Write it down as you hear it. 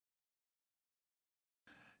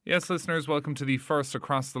Yes, listeners, welcome to the first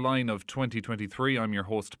Across the Line of 2023. I'm your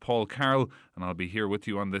host, Paul Carroll, and I'll be here with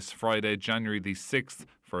you on this Friday, January the 6th,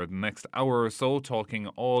 for the next hour or so, talking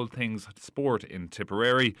all things sport in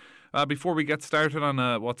Tipperary. Before we get started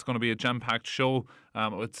on what's going to be a jam-packed show,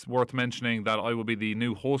 it's worth mentioning that I will be the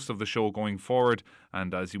new host of the show going forward.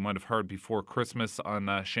 And as you might have heard before Christmas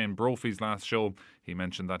on Shane Brophy's last show, he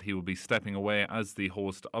mentioned that he will be stepping away as the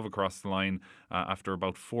host of Across the Line after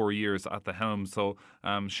about 4 years at the helm. So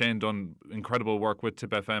Shane done incredible work with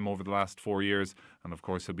Tip FM over the last 4 years. And of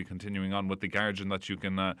course, he'll be continuing on with the Guardian that you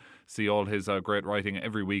can see all his great writing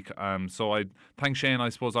every week. So I thank Shane. I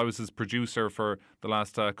suppose I was his producer for the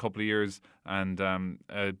last couple of years. And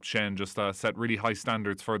Shane just set really high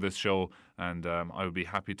standards for this show. And I would be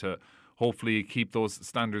happy to hopefully keep those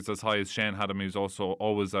standards as high as Shane had him. He was also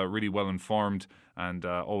always really well informed and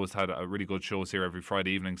always had a really good shows here every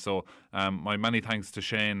Friday evening. So my many thanks to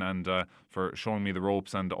Shane and for showing me the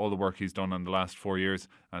ropes and all the work he's done in the last 4 years.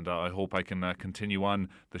 And I hope I can continue on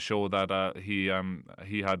the show that he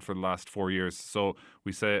had for the last 4 years. So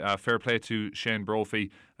we say fair play to Shane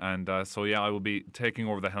Brophy. And so yeah, I will be taking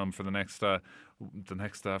over the helm for the next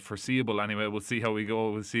foreseeable anyway. We'll see how we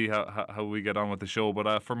go. We'll see how we get on with the show.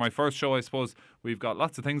 But for my first show, I suppose we've got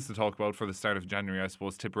lots of things to talk about for the start of January. I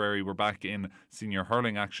suppose Tipperary were back in senior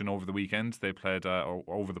hurling action over the weekend. They played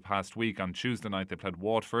over the past week. On Tuesday night they played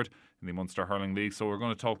Waterford in the Munster Hurling League. So we're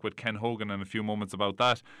going to talk with Ken Hogan in a few moments about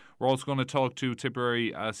that. We're also going to talk to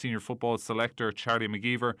Tipperary senior football selector Charlie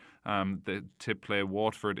McGeever. The Tip play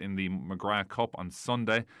Waterford in the McGrath Cup on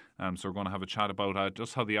Sunday. So we're going to have a chat about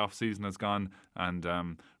just how the off-season has gone and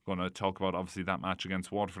going to talk about obviously that match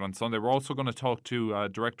against Waterford on Sunday. We're also going to talk to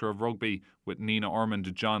Director of Rugby with Nina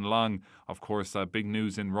Ormond, John Long. Of course, big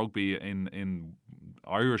news in rugby, in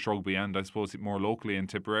Irish rugby and I suppose more locally in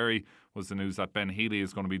Tipperary was the news that Ben Healy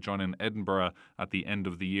is going to be joining Edinburgh at the end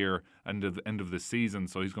of the year, end of the season.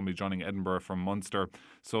 So he's going to be joining Edinburgh from Munster.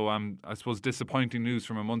 So I suppose disappointing news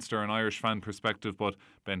from a Munster and Irish fan perspective, but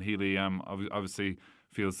Ben Healy obviously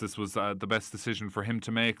feels this was the best decision for him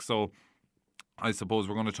to make. So I suppose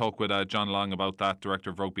we're going to talk with John Long about that, Director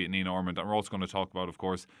of Rugby at Nina Ormond. And we're also going to talk about, of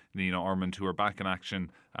course, Nina Ormond, who are back in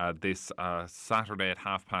action this Saturday at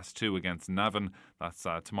 2:30 against Navan. That's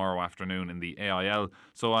tomorrow afternoon in the AIL.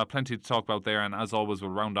 So plenty to talk about there. And as always,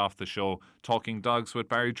 we'll round off the show talking dogs with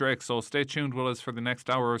Barry Drake. So stay tuned with us for the next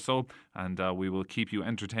hour or so. And we will keep you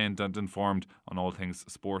entertained and informed on all things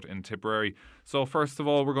sport in Tipperary. So first of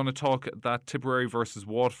all, we're going to talk that Tipperary versus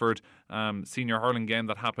Waterford senior hurling game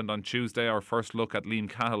that happened on Tuesday. Our first look at Liam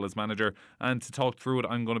Cahill as manager. And to talk through it,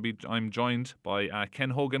 I'm joined by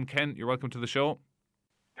Ken Hogan. Ken, you're welcome to the show.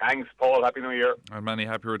 Thanks, Paul. Happy New Year. And many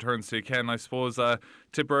happy returns to you, Ken. I suppose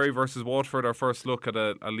Tipperary versus Waterford, our first look at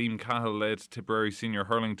a Liam Cahill-led Tipperary senior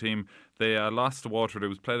hurling team. They lost to Waterford. It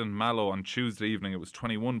was played in Mallow on Tuesday evening. It was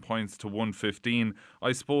 21 points to 115.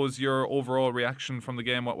 I suppose your overall reaction from the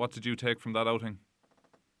game, what did you take from that outing?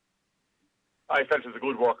 I felt it was a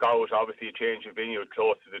good workout. Obviously, a change of venue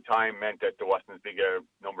close to the time meant that there wasn't as big a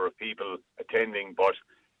number of people attending, but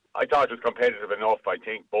I thought it was competitive enough. I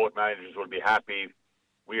think both managers will be happy.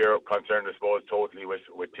 We are concerned, I suppose, totally with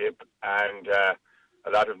Tip and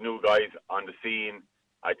a lot of new guys on the scene.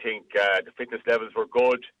 I think the fitness levels were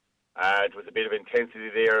good. There was a bit of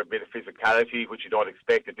intensity there, a bit of physicality, which you don't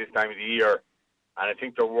expect at this time of the year. And I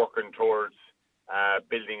think they're working towards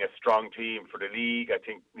building a strong team for the league. I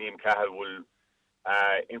think Liam Cahill will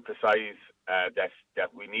emphasise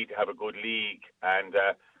that we need to have a good league. And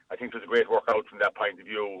I think it was a great workout from that point of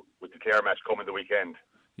view with the Clare match coming the weekend.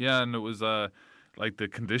 Yeah, and it was like the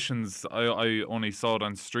conditions, I only saw it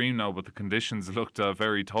on stream now, but the conditions looked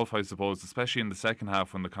very tough, I suppose, especially in the second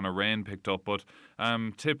half when the kind of rain picked up. But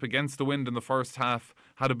Tip, against the wind in the first half,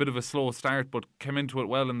 had a bit of a slow start, but came into it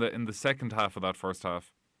well in the second half of that first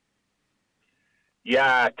half.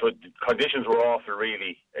 Yeah, the conditions were awful,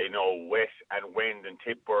 really. Wet and wind, and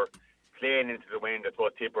Tip were playing into the wind. I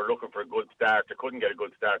thought Tip were looking for a good start. They couldn't get a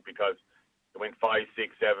good start because they went 5,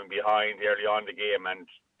 6, 7 behind early on the game and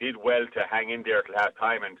did well to hang in there till half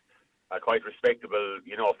time, and a quite respectable,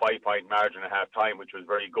 5-point margin at half time, which was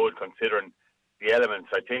very good considering the elements.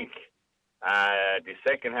 I think the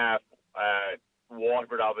second half,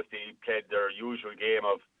 Waterford obviously played their usual game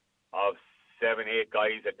of 7, 8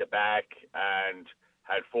 guys at the back and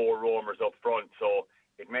had 4 roamers up front. So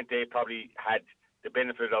it meant they probably had the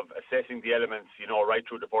benefit of assessing the elements, right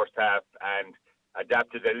through the first half and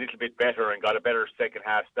adapted a little bit better and got a better second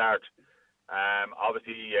half start.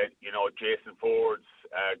 Obviously, Jason Ford's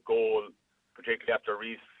goal, particularly after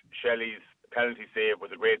Reece Shelley's penalty save,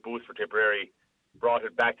 was a great boost for Tipperary, brought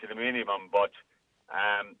it back to the minimum. But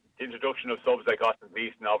The introduction of subs like Austin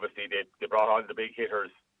Beeson, obviously they brought on the big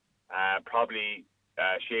hitters, probably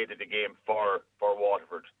shaded the game for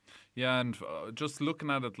Waterford. Yeah, and just looking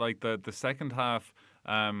at it, like the second half,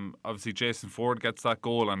 obviously Jason Ford gets that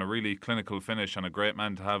goal and a really clinical finish, and a great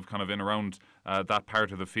man to have kind of in around that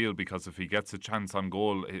part of the field, because if he gets a chance on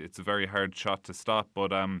goal, it's a very hard shot to stop.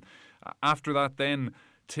 But after that, then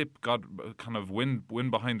Tip got kind of wind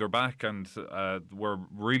behind their back, and were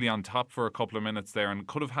really on top for a couple of minutes there, and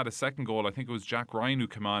could have had a second goal. I think it was Jack Ryan who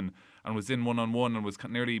came on and was in 1-on-1 and was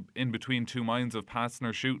nearly in between two minds of passing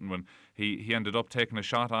or shooting when he ended up taking a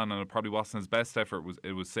shot on, and it probably wasn't his best effort.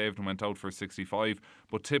 It was saved and went out for 65.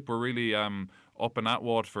 But Tip were really up and at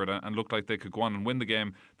Waterford and looked like they could go on and win the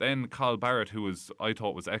game. Then Carl Barrett, who I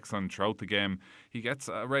thought was excellent throughout the game, he gets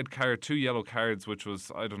a red card, 2 yellow cards, which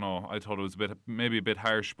was, I don't know, I thought it was maybe a bit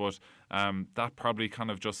harsh, but that probably kind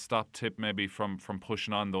of just stopped Tip maybe from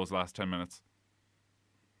pushing on those last 10 minutes.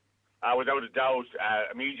 Without a doubt,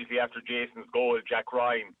 immediately after Jason's goal, Jack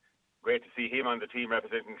Ryan, great to see him on the team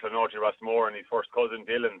representing Clonarty Rossmore and his first cousin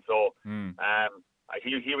Dylan. So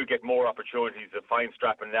he would get more opportunities. A fine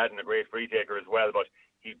strapping lad and a great free taker as well, but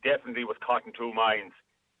he definitely was caught in two minds.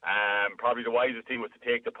 Probably the wisest thing was to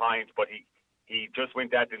take the point, but he just went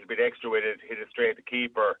that little bit extra with it, hit it straight at the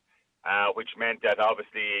keeper, which meant that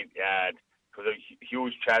obviously it was a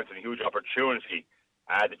huge chance and a huge opportunity.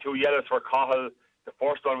 The 2 yellows for Cahill. The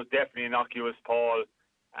first one was definitely innocuous, Paul,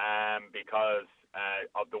 because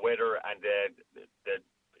of the weather and the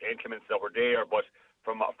inclements that were there. But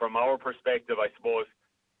from our perspective, I suppose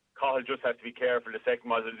Cahill just has to be careful. The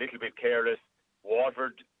second was a little bit careless.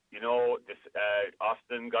 Waterford,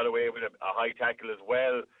 Austin got away with a high tackle as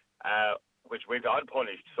well, which went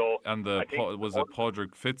unpunished. So, and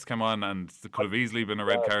Padraig Fitz came on, and it could have easily been a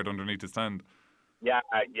red card underneath the stand. Yeah.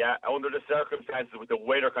 Under the circumstances with the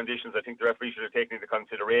weather conditions, I think the referee should have taken into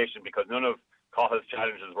consideration, because none of Cahill's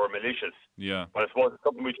challenges were malicious. Yeah. But I suppose it's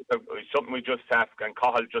something we just have, and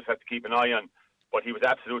Cahill just has to keep an eye on. But he was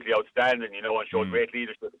absolutely outstanding, and showed great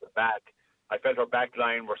leadership at the back. I felt our back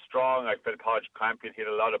line were strong. I felt Podge Campion hit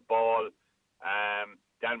a lot of ball.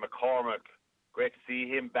 Dan McCormack, great to see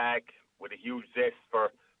him back with a huge zest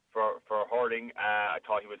for hurling. I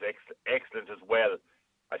thought he was excellent as well.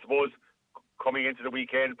 I suppose coming into the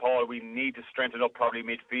weekend, Paul, we need to strengthen up probably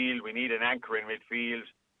midfield. We need an anchor in midfield,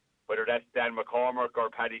 whether that's Dan McCormack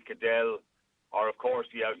or Paddy Cadell, or of course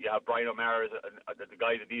you have Brian O'Mara, the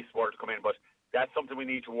guy that these sports come in. But that's something we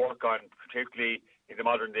need to work on, particularly in the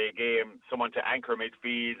modern day game. Someone to anchor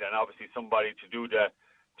midfield, and obviously somebody to do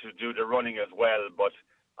the running as well. But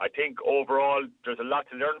I think overall there's a lot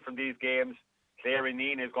to learn from these games. Clare and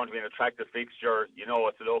Nina is going to be an attractive fixture.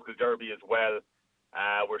 It's a local derby as well.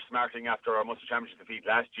 We're smarting after our Munster Championship defeat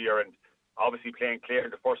last year, and obviously playing Clare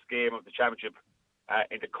in the first game of the championship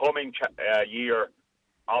in the coming year.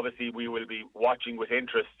 Obviously, we will be watching with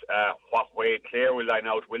interest what way Clare will line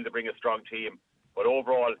out. Will they bring a strong team? But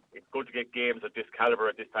overall, it's good to get games of this calibre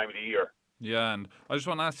at this time of the year. Yeah, and I just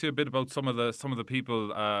want to ask you a bit about some of the people,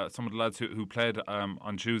 some of the lads who played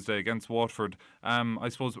on Tuesday against Waterford. I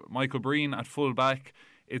suppose Michael Breen at full back.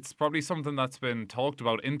 It's probably something that's been talked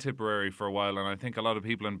about in Tipperary for a while, and I think a lot of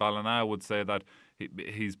people in Ballina would say that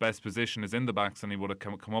his best position is in the backs, and he would have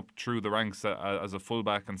come up through the ranks as a full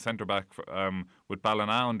back and centre back with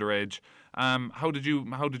Ballina underage. How did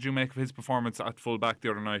you make of his performance at full back the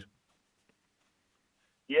other night?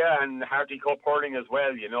 Yeah, and Harty Cup hurling as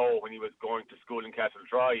well. When he was going to school in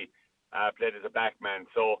Castletroy, played as a backman.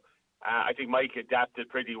 So I think Mike adapted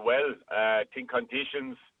pretty well. I think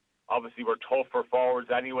conditions obviously were tough for forwards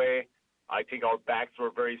anyway. I think our backs were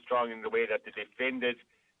very strong in the way that they defended.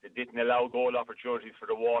 They didn't allow goal opportunities for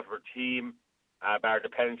the Waterford team, bar the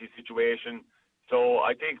penalty situation. So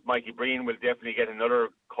I think Mikey Breen will definitely get another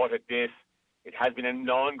cut at this. It has been an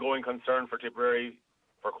ongoing concern for Tipperary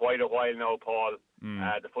for quite a while now, Paul,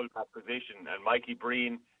 the full-back position. And Mikey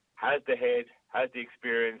Breen has the head, has the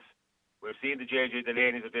experience. We've seen the JJ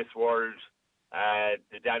Delaney's of this world,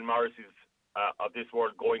 the Dan Morris's of this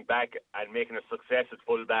world going back and making a success at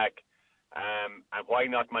full-back. And why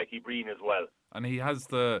not Mikey Breen as well? And he has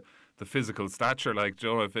the physical stature. Like,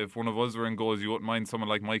 Joe, if one of us were in goals, you wouldn't mind someone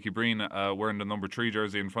like Mikey Breen wearing the number 3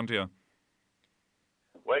 jersey in front of you.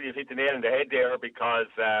 Well, you've hit the nail on the head there, because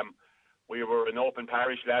we were an open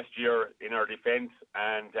parish last year in our defence,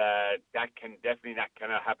 and that can definitely not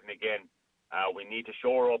cannot happen again. We need to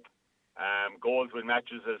shore up goals with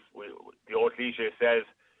matches, as the old cliche says,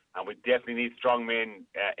 and we definitely need strong men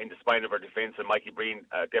in the spine of our defence, and Mikey Breen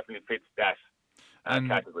definitely fits that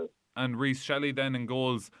category. And Reece Shelley then in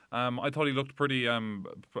goals. I thought he looked pretty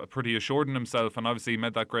assured in himself, and obviously he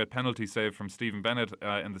made that great penalty save from Stephen Bennett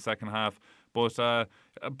in the second half. But a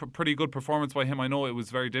pretty good performance by him. I know it was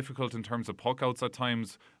very difficult in terms of puck outs at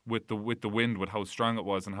times with the wind, with how strong it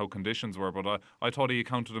was and how conditions were. But I thought he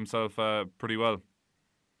accounted himself pretty well.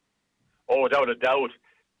 Oh, without a doubt.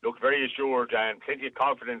 Looked very assured and plenty of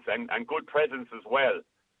confidence and good presence as well.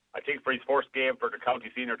 I think for his first game for the county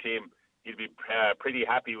senior team, he'll be pretty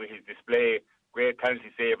happy with his display. Great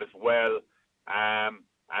penalty save as well.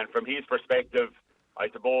 And from his perspective, I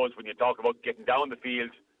suppose when you talk about getting down the field,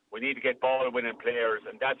 we need to get ball-winning players,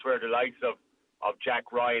 and that's where the likes of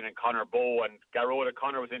Jack Ryan and Conor Bowe and Garrod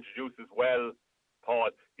O'Connor was introduced as well, Paul.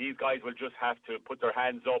 These guys will just have to put their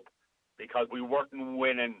hands up because we weren't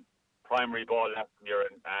winning primary ball last year,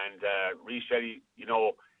 and Reece Shelley,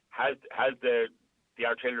 has the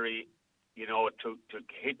artillery, to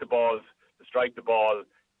hit the balls, to strike the ball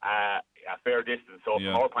a fair distance. So from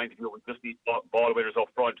our point of view, we just need ball winners up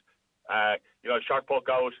front. Short puck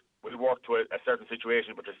out will work to a certain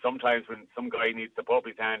situation, but there's sometimes when some guy needs to put up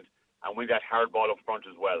his hand and win that hard ball up front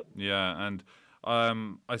as well. Yeah, and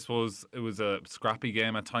I suppose it was a scrappy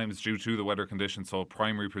game at times due to the weather conditions, so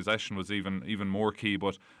primary possession was even more key.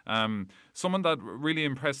 But someone that really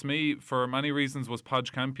impressed me for many reasons was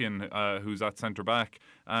Podge Campion, who's at centre back,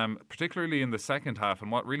 particularly in the second half.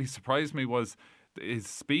 And what really surprised me was his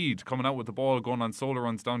speed coming out with the ball, going on solo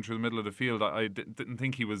runs down through the middle of the field. I didn't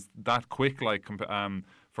think he was that quick,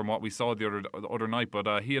 from what we saw the other night.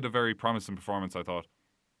 But he had a very promising performance, I thought.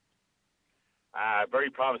 Very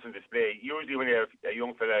promising display. Usually when a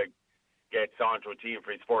young fella gets onto a team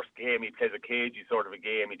for his first game, he plays a cagey sort of a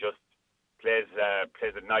game. He just plays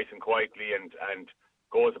it nice and quietly and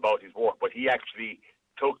goes about his work. But he actually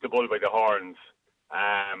took the bull by the horns,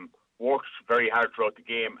 worked very hard throughout the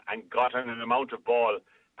game and got on an amount of ball,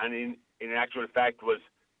 and in actual fact was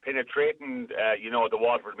penetrating the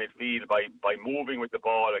Waterford midfield by moving with the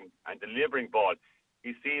ball and delivering ball.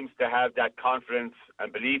 He seems to have that confidence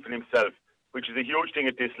and belief in himself, which is a huge thing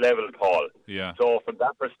at this level, Paul. Yeah. So from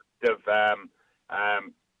that perspective,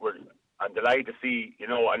 I'm delighted to see,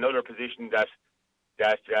 another position that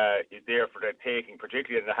is there for the taking,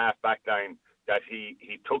 particularly in the half-back line, that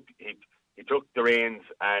he took the reins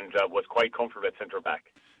and was quite comfortable at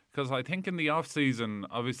centre-back. Because I think in the off-season,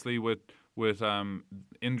 obviously with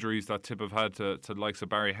injuries that Tip have had to the likes of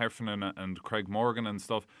Barry Heffernan and Craig Morgan and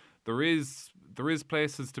stuff, there is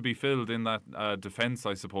places to be filled in that defence,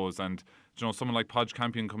 I suppose. And someone like Podge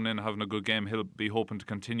Campion coming in and having a good game, he'll be hoping to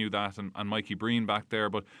continue that, and Mikey Breen back there.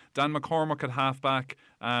 But Dan McCormack at half-back,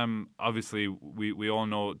 obviously we all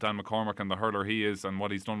know Dan McCormack and the hurler he is and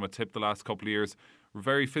what he's done with Tip the last couple of years.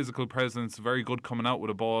 Very physical presence, very good coming out with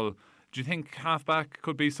a ball. Do you think half-back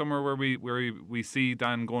could be somewhere where we see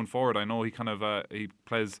Dan going forward? I know he kind of he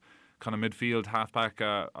plays kind of midfield, half-back,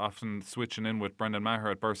 often switching in with Brendan Maher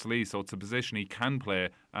at Bursalee, so it's a position he can play.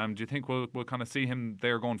 Do you think we'll kind of see him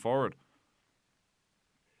there going forward?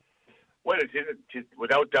 Well, it is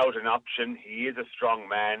without doubt an option. He is a strong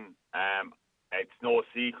man. It's no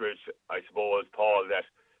secret, I suppose, Paul, that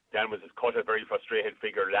Dan was cut a very frustrated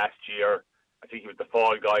figure last year. I think he was the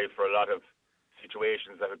fall guy for a lot of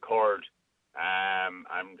situations that occurred, and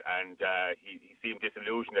he seemed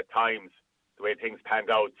disillusioned at times the way things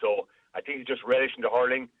panned out. So I think he's just relishing the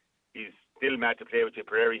hurling. He's still mad to play with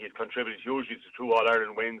Tipperary. He's contributed hugely to 2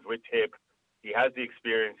 All-Ireland wins with Tip. He has the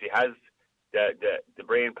experience. He has the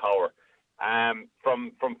brain power.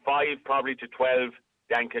 From 5 probably to 12,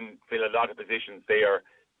 Dan can fill a lot of positions there.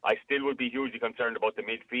 I still would be hugely concerned about the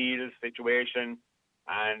midfield situation,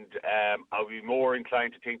 and I'll be more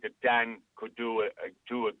inclined to think that Dan could do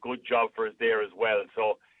a good job for us there as well.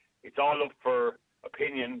 So it's all up for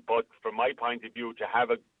opinion, but from my point of view, to have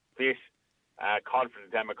a fit,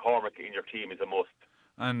 confident Dan McCormack in your team is a must.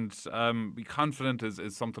 And be confident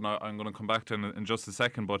is something I'm going to come back to in just a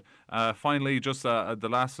second. But finally, just the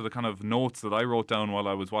last of the kind of notes that I wrote down while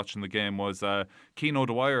I was watching the game was Cian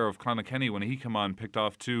O'Dwyer of Clonakilty, when he came on, picked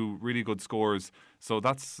off 2 really good scores. So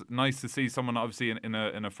that's nice to see someone obviously in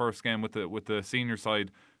a first game with the senior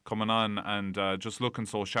side coming on and just looking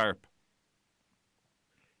so sharp.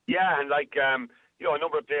 Yeah, and a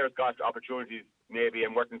number of players got opportunities maybe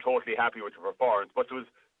and weren't totally happy with the performance, but it was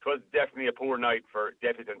definitely a poor night for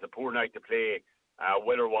Deputans, a poor night to play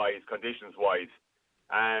weather-wise, conditions-wise.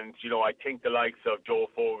 And, I think the likes of Joe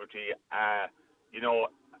Fogarty,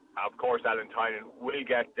 of course Alan Tynan will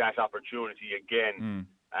get that opportunity again.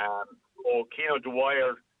 Cian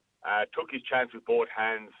O'Dwyer took his chance with both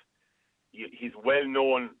hands. He's well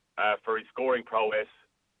known for his scoring prowess.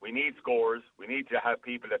 We need scorers. We need to have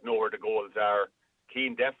people that know where the goals are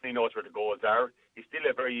Keane definitely knows where the goals are. He's still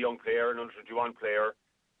a very young player, an under-21 player.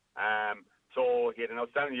 So he had an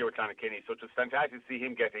outstanding year with Clonakilty. So it was fantastic to see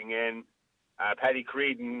him getting in. Paddy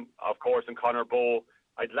Creedon, of course, and Conor Bowe.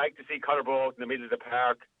 I'd like to see Conor Bowe out in the middle of the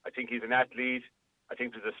park. I think he's an athlete. I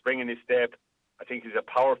think there's a spring in his step. I think he's a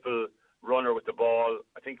powerful runner with the ball.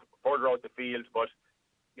 I think further out the field. But,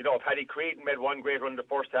 Paddy Creedon made one great run in the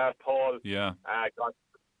first half. Paul got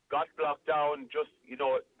blocked down just,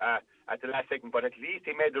 at the last second. But at least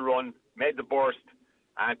he made the run, made the burst,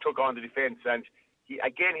 and took on the defence. And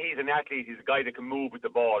he's an athlete. He's a guy that can move with the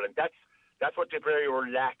ball. And that's what Tipperary were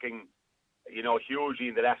lacking, hugely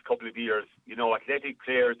in the last couple of years. Athletic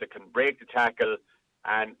players that can break the tackle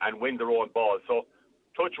and win their own ball. So,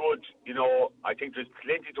 touch wood, I think there's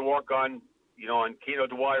plenty to work on, and Keane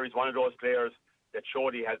Dwyer is one of those players that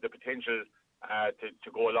showed he has the potential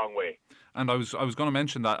to go a long way. And I was going to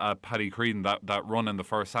mention that Paddy Creedon, that run in the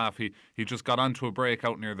first half, he just got onto a break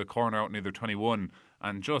out near the corner, out near the 21,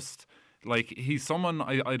 and just... he's someone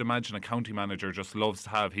I'd imagine a county manager just loves to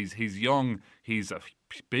have. He's young, he's a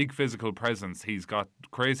big physical presence, he's got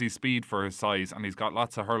crazy speed for his size, and he's got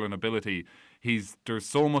lots of hurling ability. There's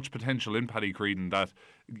so much potential in Paddy Creedon that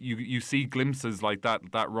you see glimpses like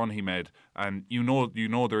that run he made, and you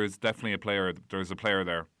know there is definitely there's a player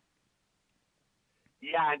there.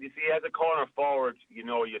 Yeah, and you see, as a corner forward, you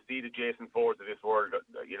see the Jason Fords of this world,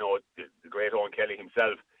 the great Owen Kelly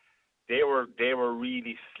himself. They were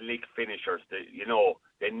really slick finishers. They know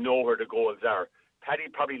where the goals are. Paddy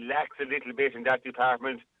probably lacks a little bit in that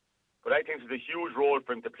department, but I think there's a huge role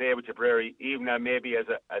for him to play with Tipperary, even maybe as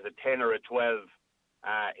a 10 or a 12,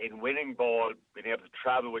 in winning ball, being able to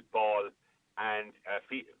travel with ball, and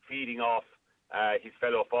feeding off his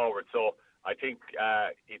fellow forward. So I think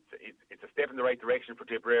it's a step in the right direction for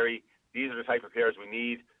Tipperary. These are the type of players we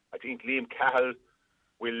need. I think Liam Cahill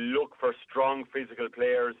will look for strong physical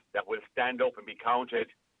players that will stand up and be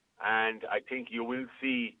counted, and I think you will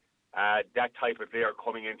see that type of player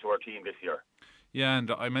coming into our team this year. Yeah,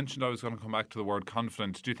 and I mentioned I was going to come back to the word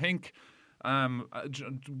confident. Do you think,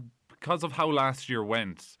 because of how last year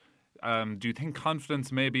went, do you think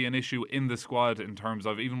confidence may be an issue in the squad in terms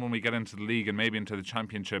of even when we get into the league and maybe into the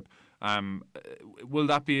championship? Will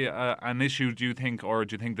that be an issue, do you think, or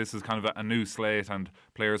do you think this is kind of a new slate and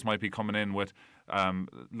players might be coming in with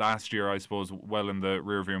last year, I suppose, well in the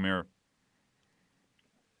rearview mirror?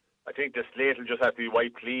 I think the slate will just have to be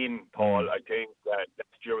wiped clean, Paul. I think that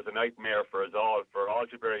last year was a nightmare for us all, for all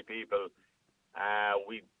Tipperary people.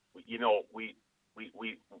 We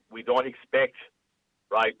don't expect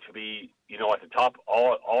to be at the top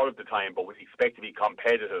all of the time, but we expect to be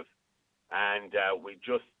competitive. And we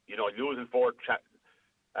just losing 4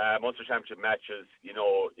 Munster Championship matches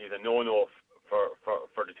is a no-no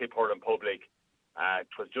for the Tip hurling public. It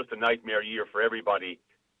was just a nightmare year for everybody.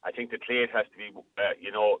 I think the slate has to be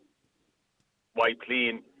wiped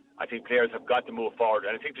clean. I think players have got to move forward,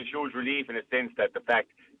 and I think there's huge relief in a sense that the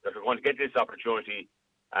fact that we're going to get this opportunity.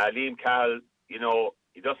 Liam Cahill, he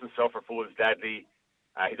doesn't suffer fools gladly.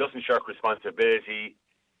 He doesn't shirk responsibility.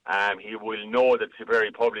 He will know that the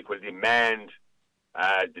Tipperary public will demand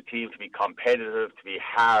the team to be competitive, to be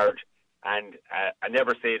hard, and a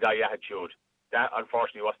never say die attitude. That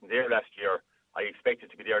unfortunately wasn't there last year. I expect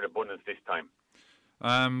it to be there in abundance this time.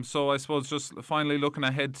 So I suppose just finally looking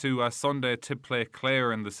ahead to Sunday, Tip play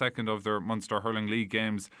Clare in the second of their Munster Hurling League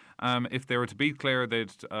games. If they were to beat Clare,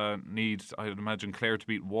 they'd need, I'd imagine, Clare to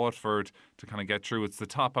beat Waterford to kind of get through. It's the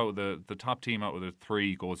top team out of the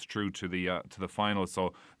 3 goes through to the final.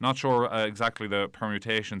 So not sure exactly the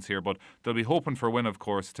permutations here, but they'll be hoping for a win, of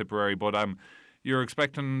course, Tipperary. But you're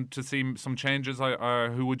expecting to see some changes.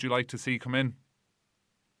 Who would you like to see come in?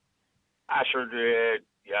 Asher,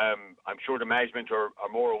 I'm sure the management are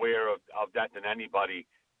more aware of that than anybody.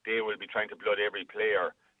 They will be trying to blood every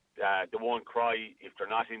player. They won't cry if they're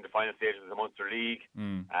not in the final stages of the Munster League.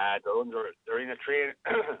 They're in a train.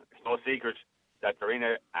 It's no secret that they're in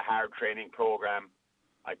a hard training program.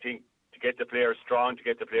 I think to get the players strong, to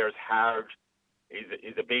get the players hard,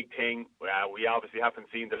 is a big thing. We obviously haven't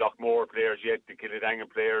seen the Loughmore players yet, the Kildangan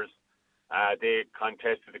players. They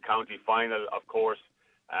contested the county final, of course.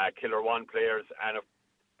 Killer One players, and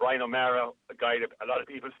Brian O'Mara, a guy that a lot of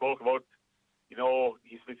people spoke about.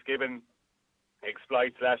 He's Fitzgibbon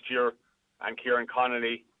exploits last year, and Kieran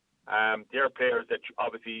Connolly. They're players that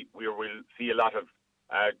obviously we will see a lot of,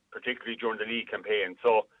 particularly during the league campaign.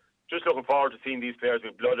 So just looking forward to seeing these players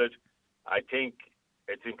be blooded. I think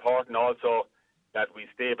it's important also that we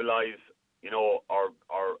stabilise,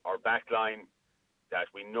 our back line, that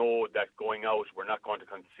we know that going out we're not going to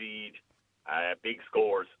concede big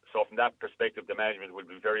scores. So from that perspective, the management will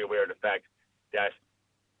be very aware of the fact that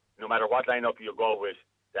no matter what lineup you go with,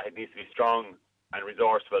 that it needs to be strong and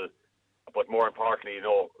resourceful, but more importantly,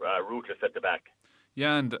 ruthless at the back.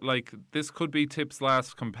 Yeah, and this could be Tip's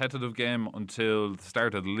last competitive game until the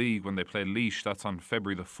start of the league when they play Laois. That's on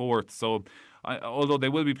February the 4th. So, although they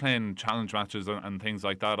will be playing challenge matches and things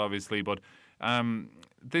like that, obviously, but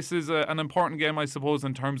this is an important game, I suppose,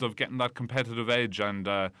 in terms of getting that competitive edge. And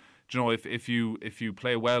if you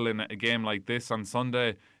play well in a game like this on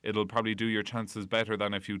Sunday, it'll probably do your chances better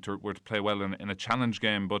than if you were to play well in a challenge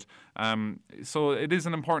game. But so it is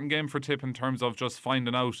an important game for Tip in terms of just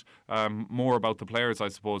finding out more about the players, I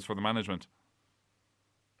suppose, for the management.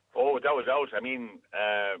 Oh, without a doubt. I mean,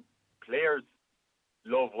 players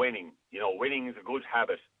love winning. Winning is a good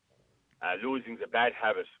habit. Losing is a bad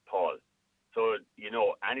habit, Paul. So,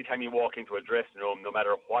 anytime you walk into a dressing room, no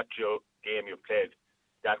matter what game you've played,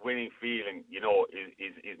 that winning feeling,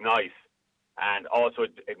 is nice. And also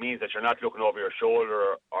it means that you're not looking over your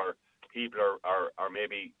shoulder or people are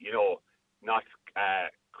maybe, not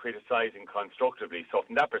criticising constructively. So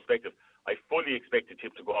from that perspective, I fully expect the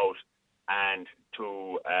Tip to go out and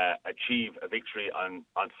to achieve a victory on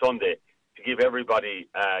Sunday to give everybody,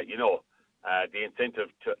 the incentive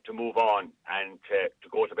to move on and to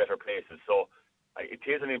go to better places. So it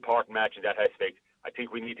is an important match in that aspect. I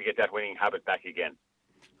think we need to get that winning habit back again.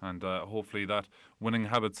 And hopefully that winning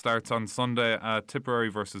habit starts on Sunday. Tipperary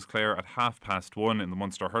versus Clare at 1:30 in the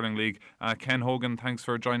Munster Hurling League. Ken Hogan, thanks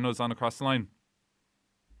for joining us on Across the Line.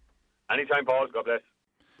 Anytime, Paul. God bless.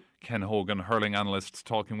 Ken Hogan, hurling analyst,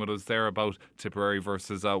 talking with us there about Tipperary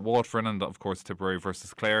versus Waterford and, of course, Tipperary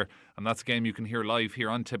versus Clare. And that's a game you can hear live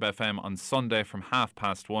here on Tip FM on Sunday from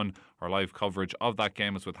 1:30. Our live coverage of that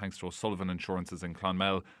game is with thanks to O'Sullivan Insurances in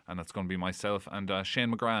Clonmel, and it's going to be myself and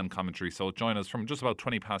Shane McGrath in commentary. So join us from just about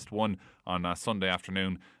 1:20 on Sunday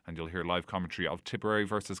afternoon, and you'll hear live commentary of Tipperary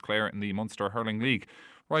versus Clare in the Munster Hurling League.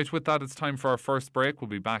 Right, with that, it's time for our first break. We'll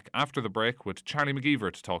be back after the break with Charlie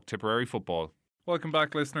McGeever to talk Tipperary football. Welcome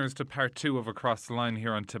back, listeners, to part 2 of Across the Line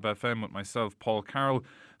here on Tip FM with myself, Paul Carroll.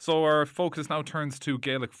 So our focus now turns to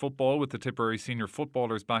Gaelic football with the Tipperary senior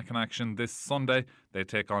footballers back in action this Sunday. They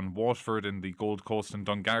take on Waterford in the Gold Coast in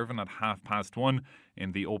Dungarvan at 1:30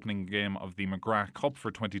 in the opening game of the McGrath Cup for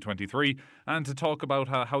 2023. And to talk about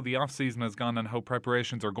how the off-season has gone and how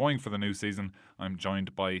preparations are going for the new season, I'm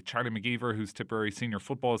joined by Charlie McGeever, who's Tipperary senior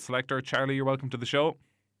football selector. Charlie, you're welcome to the show.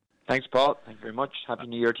 Thanks, Paul. Thank you very much. Happy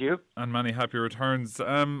New Year to you. And many happy returns.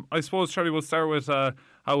 I suppose, Charlie, we'll start with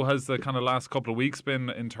how has the kind of last couple of weeks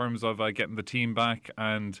been in terms of getting the team back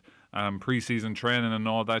and pre-season training and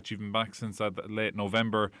all that. You've been back since late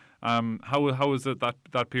November. How has it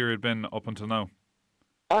that period been up until now?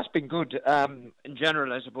 That's been good. In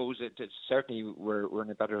general, I suppose it's certainly we're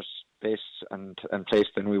in a better space and place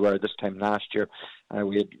than we were this time last year.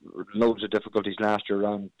 We had loads of difficulties last year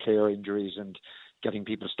around player injuries and getting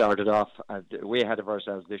people started off way ahead of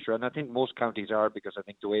ourselves this year. And I think most counties are, because I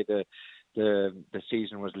think the way the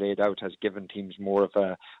season was laid out has given teams more of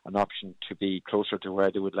an option to be closer to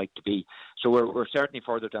where they would like to be. So we're certainly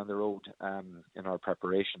further down the road in our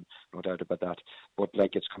preparation, no doubt about that. But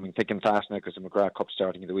it's coming thick and fast now because the McGrath Cup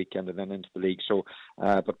starting at the weekend and then into the league. So,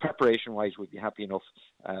 but preparation-wise, we'd be happy enough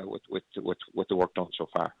with the work done so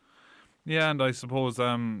far. Yeah, and I suppose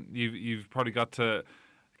you've probably got to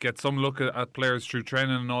get some look at players through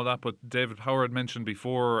training and all that, but David Power had mentioned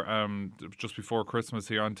before, just before Christmas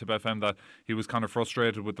here on Tip FM, that he was kind of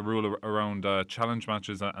frustrated with the rule around challenge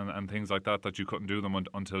matches and things like that you couldn't do them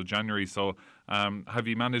until January. So have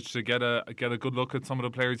you managed to get a good look at some of the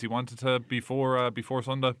players you wanted to before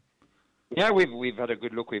Sunday? Yeah, we've had a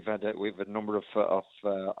good look. We've had a number of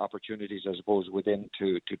opportunities, I suppose, within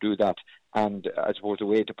to do that. And I suppose the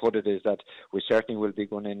way to put it is that we certainly will be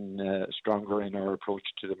going in stronger in our approach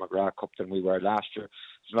to the McGrath Cup than we were last year.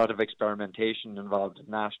 There's a lot of experimentation involved in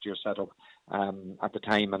last year's setup at the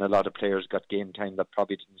time, and a lot of players got game time that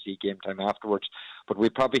probably didn't see game time afterwards. But we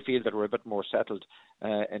probably feel that we're a bit more settled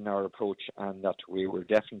in our approach, and that we were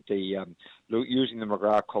definitely using the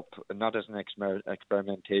McGrath Cup not as an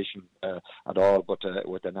experimentation at all, but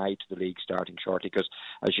with an eye to the league starting shortly. Because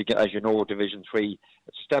as you know, Division 3,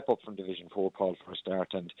 it's a step up from Division 4, Paul, for a start,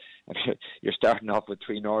 and you're starting off with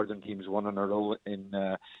 3 northern teams, one in a row in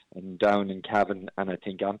Down in Cavan and I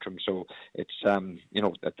think Antrim. So it's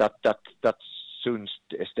that soon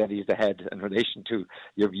steadies the head in relation to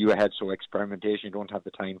your view ahead. So experimentation you don't have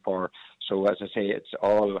the time for. So as I say, it's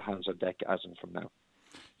all hands on deck as in from now.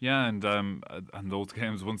 Yeah, and those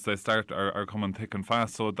games once they start are coming thick and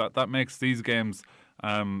fast. So that makes these games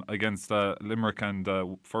against Limerick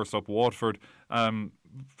and first up Waterford.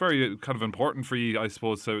 Very kind of important for you, I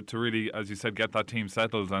suppose, to really, as you said, get that team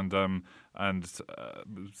settled and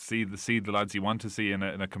see the lads you want to see in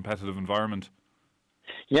a competitive environment.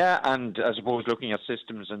 Yeah, and I suppose looking at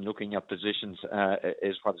systems and looking at positions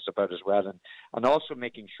is what it's about as well, and also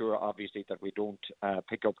making sure, obviously, that we don't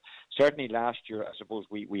pick up. Certainly, last year, I suppose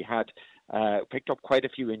we had picked up quite a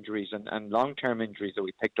few injuries and long-term injuries that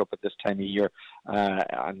we picked up at this time of year,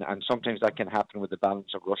 and sometimes that can happen with the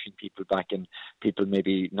balance of rushing people back and people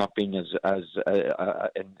maybe not being as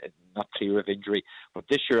not clear of injury. But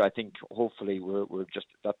this year, I think hopefully we're just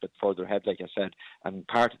that bit further ahead, like I said, and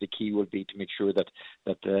part of the key will be to make sure that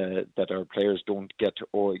our players don't get,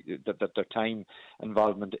 or that their time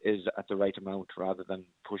involvement is at the right amount rather than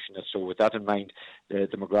pushing it. So with that in mind, the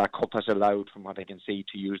McGrath Cup has allowed, from what I can see,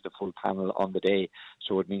 to use the full panel on the day.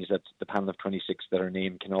 So it means that the panel of 26 that are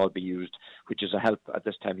named can all be used, which is a help at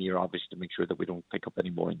this time of year, obviously, to make sure that we don't pick up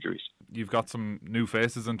any more injuries. You've got some new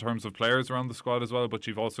faces in terms of players around the squad as well, but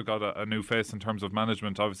you've also got a new face in terms of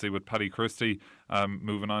management, obviously, with Paddy Christie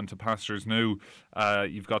moving on to pastures new.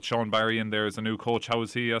 You've got Sean Barry in there as a new coach. How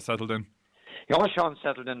is he settled in? Yeah, Sean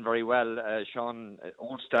settled in very well. Sean,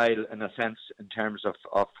 old style in a sense in terms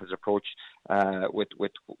of his approach with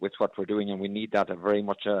what we're doing, and we need that, a very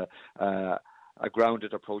much a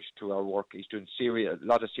grounded approach to our work. He's doing a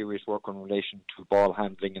lot of serious work in relation to ball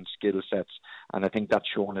handling and skill sets, and I think that's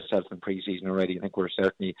shown itself in pre-season already. I think we're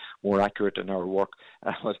certainly more accurate in our work.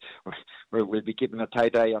 We'll be keeping a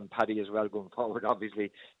tight eye on Paddy as well going forward.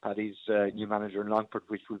 Obviously, Paddy's new manager in Longford,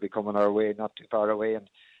 which will be coming our way not too far away, and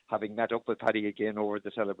having met up with Paddy again over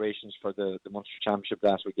the celebrations for the Munster Championship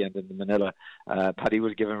last weekend in Manila, Paddy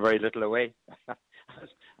was giving very little away,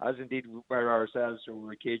 as indeed we were ourselves, so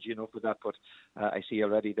we're cagey enough with that. But I see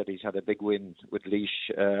already that he's had a big win with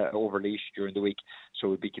Laois, over Laois during the week, so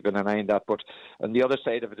we'll be keeping an eye on that. But on the other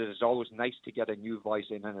side of it, it's always nice to get a new voice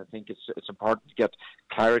in, and I think it's important to get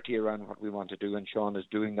clarity around what we want to do, and Sean is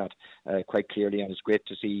doing that quite clearly, and it's great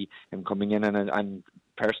to see him coming in, and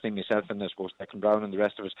personally, myself and I suppose Declan Brown and the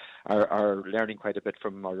rest of us are learning quite a bit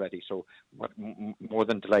from him already. So more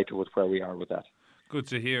than delighted with where we are with that. Good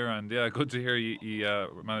to hear, and yeah, good to hear you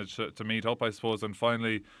managed to meet up, I suppose, and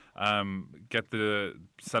finally get the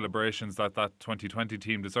celebrations that 2020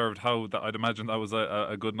 team deserved. I'd imagine that was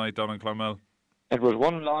a good night down in Clonmel. It was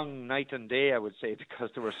one long night and day, I would say, because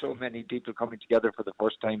there were so many people coming together for the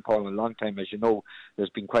first time, Paul, in a long time. As you know, there's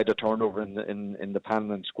been quite a turnover in the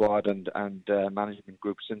panel and squad and management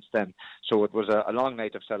group since then. So it was a long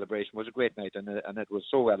night of celebration. It was a great night, and it was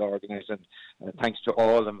so well organised. And thanks to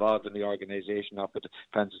all involved in the organisation of it,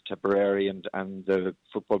 Francis Tipperary and the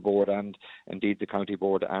football board, and indeed the county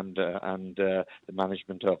board, and the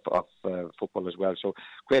management of football as well. So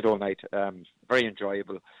great all night, very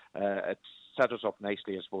enjoyable. It's set us up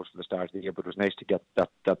nicely, I suppose, for the start of the year, but it was nice to get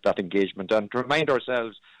that engagement and to remind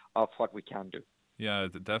ourselves of what we can do. Yeah,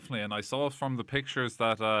 definitely. And I saw from the pictures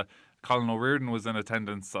that Colin O'Riordan was in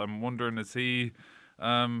attendance. I'm wondering, is he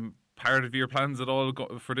part of your plans at all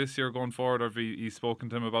for this year going forward, or have you spoken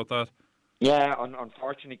to him about that? Yeah,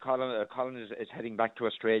 unfortunately, Colin is heading back to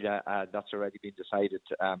Australia. That's already been decided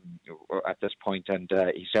at this point, and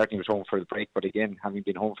he certainly was home for the break. But again, having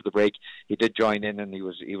been home for the break, he did join in, and he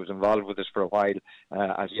was involved with us for a while,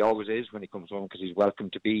 as he always is when he comes home, because he's welcome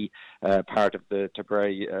to be part of the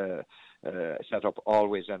Tipperary set up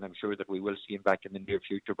always, and I'm sure that we will see him back in the near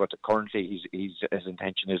future. But currently, his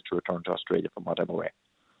intention is to return to Australia, from what I'm aware.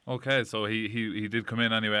 Okay, so he did come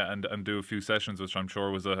in anyway and do a few sessions, which I'm sure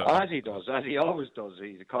was as he always does.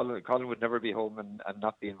 Colin would never be home and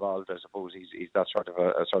not be involved. I suppose he's that sort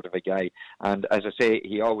of a guy. And as I say,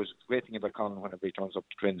 the great thing about Colin whenever he turns up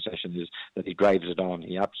to training session is that he drives it on.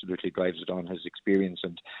 He absolutely drives it on. His experience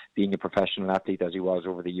and being a professional athlete as he was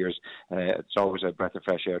over the years, it's always a breath of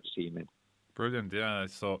fresh air to see him in. Brilliant, yeah.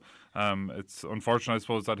 So it's unfortunate, I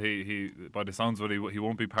suppose, that he by the sounds of it, he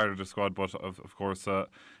won't be part of the squad. But of course, the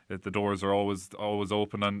doors are always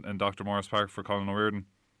open in Dr. Morris Park for Colin O'Riordan.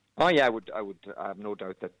 Oh yeah, I have no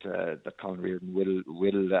doubt that Colin Reardon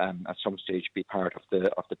will at some stage be part of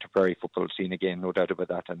the Tipperary football scene again. No doubt about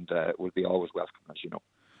that, and will be always welcome, as you know.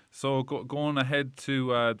 So going ahead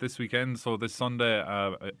to this weekend, so this Sunday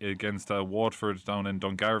against Waterford down in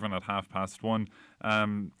Dungarvan at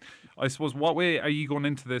 1:30. I suppose, what way are you going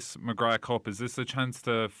into this McGrath Cup? Is this a chance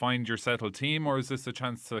to find your settled team, or is this a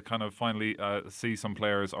chance to kind of finally see some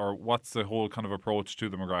players, or what's the whole kind of approach to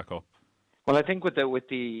the McGrath Cup? Well, I think with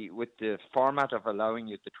the format of allowing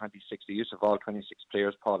you the use of all 26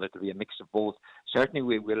 players, Paul, it'll be a mix of both. Certainly,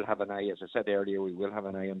 we will have an eye, as I said earlier, we will have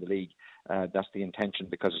an eye on the league. That's the intention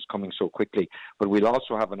because it's coming so quickly. But we'll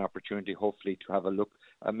also have an opportunity, hopefully, to have a look,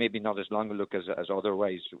 maybe not as long a look as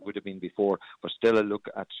otherwise would have been before, but still a look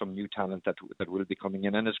at some new talent that will be coming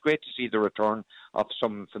in. And it's great to see the return of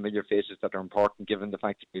some familiar faces that are important, given the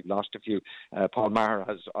fact that we've lost a few. Paul Maher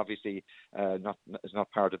has obviously is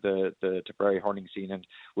not part of the Tipperary hurling scene and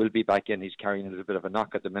will be back in. He's carrying a little bit of a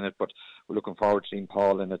knock at the minute, but we're looking forward to seeing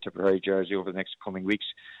Paul in a Tipperary jersey over the next coming weeks.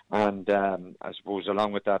 And I suppose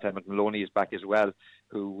along with that, Emmett Maloney is back as well,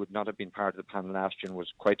 who would not have been part of the panel last year and was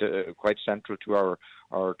quite central to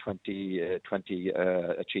our 2020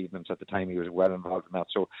 achievements at the time. He was well involved in that.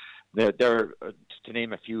 So they're to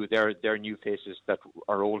name a few, they're new faces that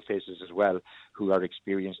are old faces as well, who are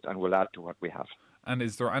experienced and will add to what we have. And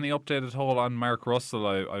is there any update at all on Mark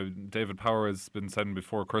Russell? David Power has been saying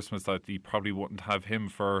before Christmas that he probably wouldn't have him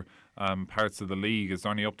for parts of the league. Is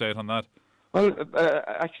there any update on that? Well,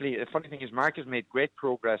 actually, the funny thing is Mark has made great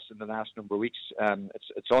progress in the last number of weeks.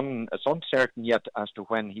 It's uncertain yet as to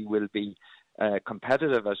when he will be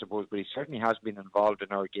competitive, I suppose, but he certainly has been involved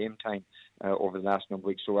in our game time over the last number of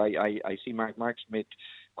weeks. So I see Mark's made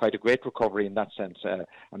quite a great recovery in that sense.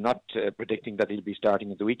 I'm not predicting that he'll be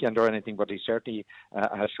starting at the weekend or anything, but he certainly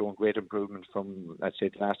has shown great improvement from, let's say,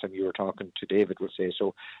 the last time you were talking to David, would say.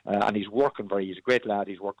 So, and he's a great lad.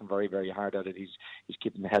 He's working very, very hard at it. He's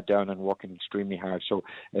keeping the head down and working extremely hard. So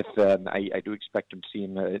if I do expect him to see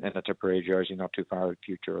him in a Tipperary jersey not too far in the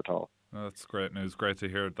future at all. That's great news. Great to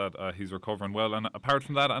hear that he's recovering well. And apart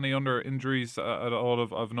from that, any other injuries at all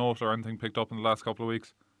of note or anything picked up in the last couple of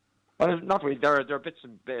weeks? Well, not really. There are bits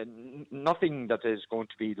of nothing that is going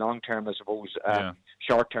to be long term, I suppose.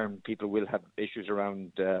 Short term, people will have issues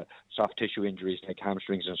around soft tissue injuries like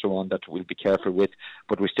hamstrings and so on that we'll be careful with.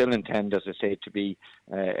 But we still intend, as I say, to be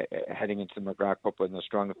heading into the McGrath Cup in as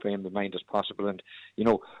strong a frame of mind as possible. And you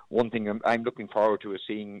know, one thing I'm looking forward to is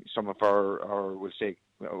seeing some of our we'll say,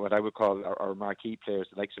 what I would call our marquee players,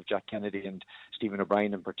 the likes of Jack Kennedy and Stephen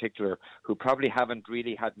O'Brien in particular, who probably haven't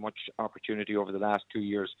really had much opportunity over the last 2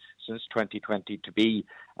 years since 2020 to be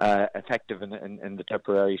effective in the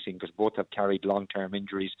Tipperary scene, because both have carried long-term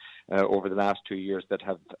injuries over the last 2 years that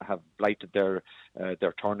have blighted their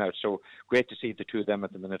turnout. So great to see the two of them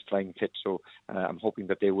at the minute flying fit. So I'm hoping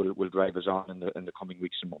that they will drive us on in the coming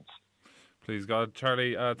weeks and months. Please God.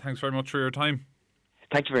 Charlie, thanks very much for your time.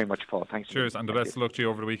 Thank you very much, Paul. Thanks. Cheers, and the best of luck to you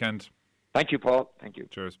over the weekend. Thank you, Paul. Thank you.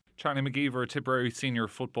 Cheers. Charlie McGeever, Tipperary senior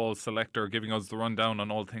football selector, giving us the rundown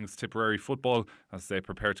on all things Tipperary football as they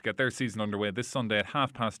prepare to get their season underway this Sunday at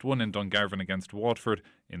 1:30 in Dungarvan against Waterford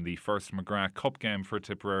in the first McGrath Cup game for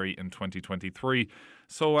Tipperary in 2023.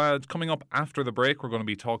 So coming up after the break, we're going to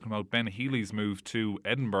be talking about Ben Healy's move to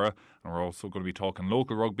Edinburgh, and we're also going to be talking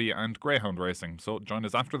local rugby and greyhound racing. So join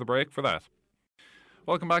us after the break for that.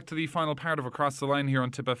 Welcome back to the final part of Across the Line here on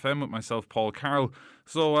Tip FM with myself, Paul Carroll.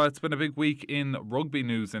 So it's been a big week in rugby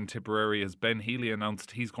news in Tipperary as Ben Healy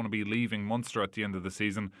announced he's going to be leaving Munster at the end of the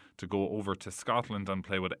season to go over to Scotland and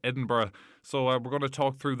play with Edinburgh. So we're going to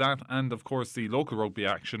talk through that and, of course, the local rugby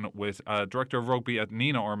action with Director of Rugby at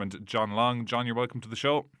Nenagh Ormond, John Long. John, you're welcome to the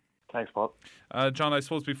show. Thanks, Paul. John, I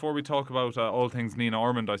suppose before we talk about all things Nenagh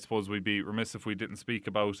Ormond, I suppose we'd be remiss if we didn't speak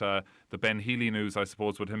about the Ben Healy news, I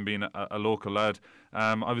suppose, with him being a local lad.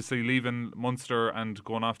 Obviously leaving Munster and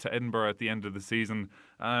going off to Edinburgh at the end of the season.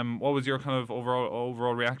 What was your kind of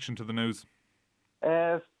overall reaction to the news?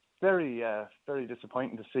 Very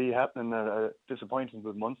disappointing to see happening. Disappointing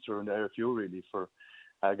with Munster and the RFU really for,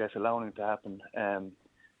 I guess, allowing it to happen.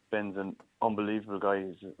 Ben's an unbelievable guy.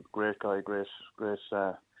 He's a great guy,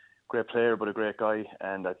 great player, but a great guy,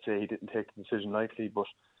 and I'd say he didn't take the decision lightly, but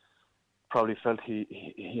probably felt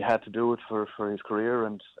he had to do it for his career,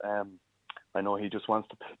 and I know he just wants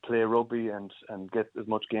to play rugby and get as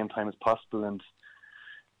much game time as possible, and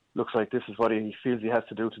looks like this is what he feels he has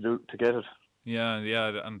to do to get it. Yeah,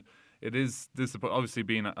 and it is obviously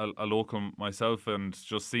being a local myself and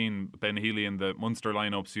just seeing Ben Healy in the Munster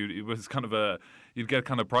lineups, it was kind of you'd get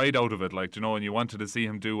kind of pride out of it, like, you know, and you wanted to see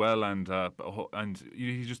him do well, and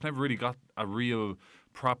he just never really got a real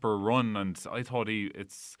proper run, and I thought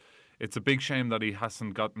it's a big shame that he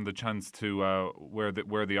hasn't gotten the chance to wear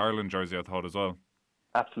the Ireland jersey, I thought, as well.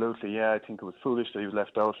 Absolutely, yeah. I think it was foolish that he was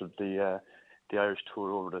left out of the Irish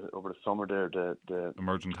tour over the summer there, the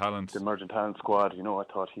emerging talent squad. You know, I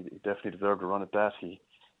thought he definitely deserved a run at that. He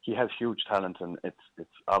has huge talent, and it's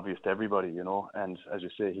obvious to everybody, you know. And as you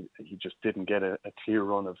say, he just didn't get a clear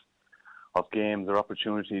run of games or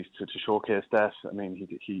opportunities to showcase that. I mean,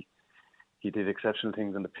 he did exceptional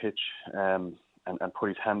things on the pitch, and put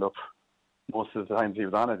his hand up most of the times he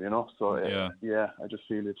was on it, So I just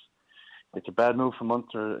feel it's a bad move for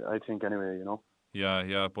Munster, I think, anyway,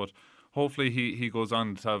 Yeah, but hopefully he goes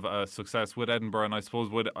on to have success with Edinburgh, and I suppose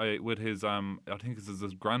with his I think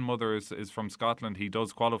his grandmother is from Scotland. He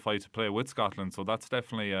does qualify to play with Scotland, so that's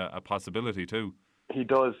definitely a possibility too. He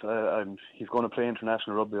does. He's going to play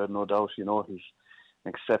international rugby, I have no doubt. He's an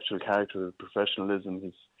exceptional character of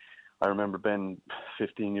professionalism. I remember Ben,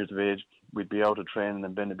 15 years of age, we'd be out of training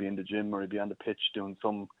and Ben would be in the gym or he'd be on the pitch doing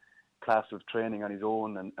some class of training on his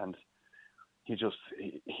own, and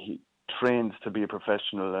he trains to be a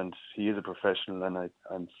professional, and he is a professional, and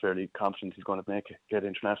I'm fairly confident he's going to get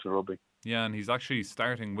international rugby. Yeah, and he's actually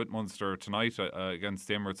starting with Munster tonight against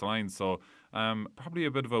the Emirates Lions, so probably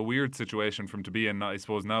a bit of a weird situation for him to be in, I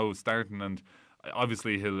suppose, now starting, and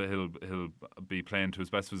obviously he'll be playing to his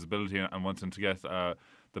best visibility and wanting to get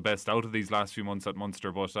the best out of these last few months at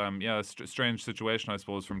Munster, but a strange situation, I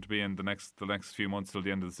suppose, for him to be in the next few months till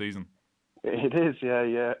the end of the season. It is,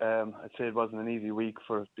 yeah. I'd say it wasn't an easy week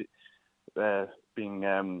for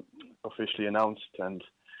being officially announced, and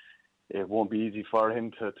it won't be easy for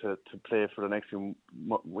him to play for the next few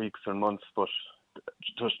weeks or months. But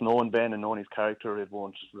just knowing Ben and knowing his character, it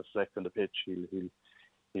won't reflect on the pitch.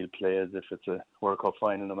 He'll play as if it's a World Cup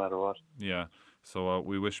final, no matter what. Yeah. So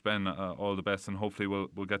we wish Ben all the best, and hopefully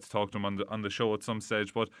we'll get to talk to him on the show at some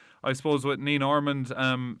stage. But I suppose with Nina Ormond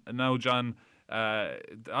now, John,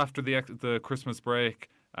 after the Christmas break,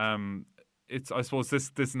 I suppose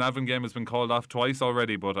this Navan game has been called off twice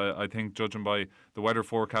already, but I think, judging by the weather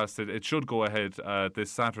forecast, it should go ahead this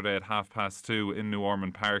Saturday at 2:30 in New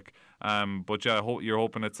Ormond Park. But yeah, you're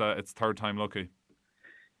hoping it's third time lucky.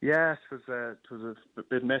 Yeah, it was a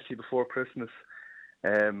bit messy before Christmas,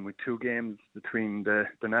 with two games between the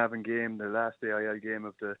Navan game, the last AIL game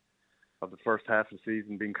of the first half of the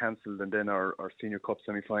season being cancelled, and then our Senior Cup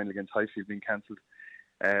semi-final against Highfield being cancelled.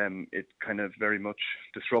 It kind of very much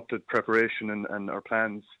disrupted preparation and our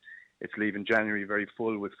plans. It's leaving January very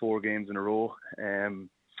full with 4 games in a row.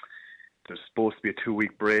 There's supposed to be a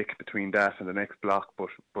 2-week break between that and the next block,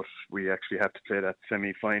 but we actually have to play that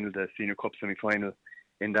semi-final, the Senior Cup semi-final,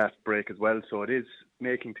 in that break as well. So it is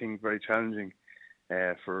making things very challenging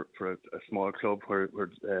for a small club where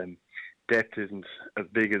depth isn't as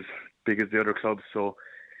big as the other clubs. So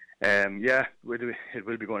it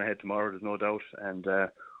will be going ahead tomorrow, there's no doubt, and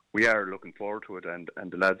we are looking forward to it, and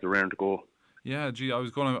the lads are raring to go. Yeah, I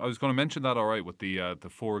was going to mention that, all right, with the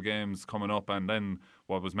 4 games coming up, and then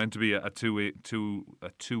what was meant to be a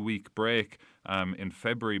 2-week break in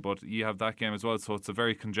February, but you have that game as well, so it's a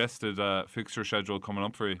very congested fixture schedule coming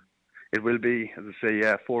up for you. It will be, as I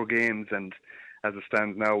say, 4 games, and as it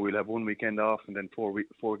stands now, we'll have 1 weekend off and then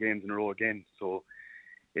 4 games in a row again. So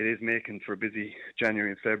it is making for a busy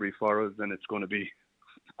January and February for us, and it's going to be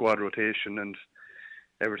squad rotation, and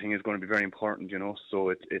everything is going to be very important, So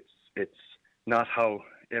it's not how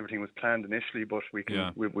everything was planned initially, but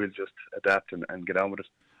we'll just adapt and get on with it.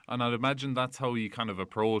 And I'd imagine that's how you kind of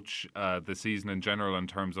approach the season in general, in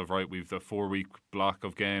terms of, right, we've the 4-week block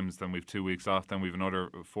of games, then we've 2 weeks off, then we've another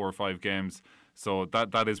 4 or 5 games. So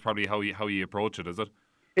that is probably how you approach it, is it?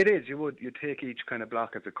 It is. You take each kind of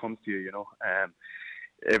block as it comes to you,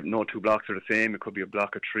 No 2 blocks are the same. It could be a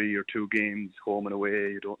block of 3 or 2 games, home and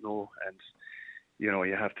away. You don't know, and you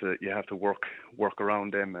have to work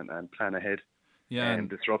around them and plan ahead. Yeah, and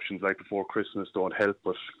disruptions like before Christmas don't help.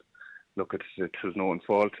 But look, it was no one's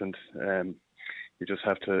fault, and you just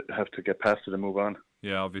have to get past it and move on.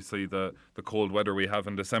 Yeah, obviously the cold weather we have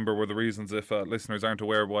in December were the reasons, if listeners aren't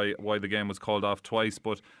aware, why the game was called off twice.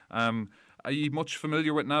 But are you much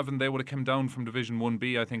familiar with Navan? They would have come down from Division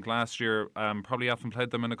 1B, I think, last year. Probably haven't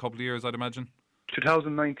played them in a couple of years, I'd imagine.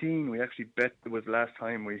 2019, we actually bet, it was the last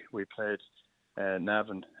time we played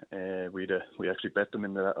Navan. We actually bet them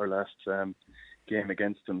in our last game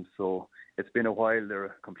against them. So it's been a while. They're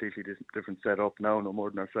a completely different setup now, no more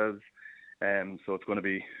than ourselves. So it's going to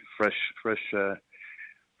be fresh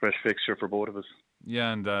fixture for both of us.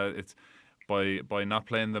 Yeah, and it's by not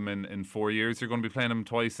playing them in 4 years, you're going to be playing them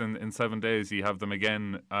twice in 7 days. You have them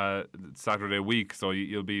again Saturday week, so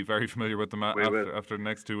you'll be very familiar with them after the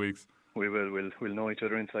next 2 weeks. We will. We'll know each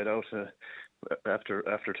other inside out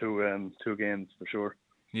after 2 games for sure.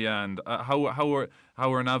 Yeah, and how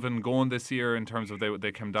are Navan going this year in terms of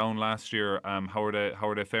they came down last year? How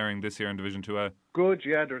are they faring this year in Division 2A? Good,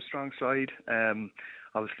 yeah, they're a strong side.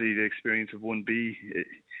 Obviously, the experience of 1B,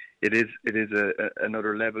 it is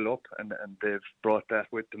another level up, and they've brought that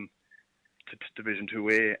with them to Division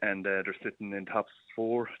 2A, and they're sitting in top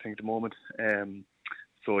 4, I think, at the moment.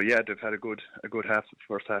 So yeah, they've had a good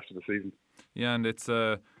first half of the season. Yeah, and it's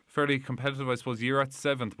fairly competitive, I suppose. You're at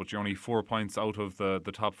 7th, but you're only 4 points out of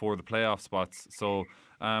the top 4 of the playoff spots. So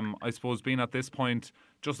I suppose being at this point,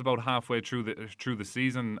 just about halfway through the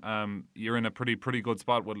season, you're in a pretty good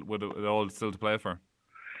spot with it all still to play for.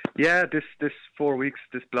 Yeah, this 4 weeks,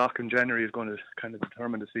 this block in January is going to kind of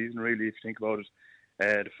determine the season, really, if you think about it.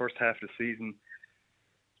 The first half of the season,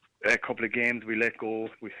 a couple of games we let go,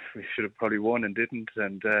 we should have probably won and didn't,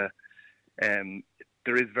 and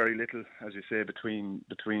there is very little, as you say, between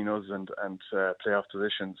us and playoff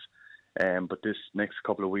positions. But this next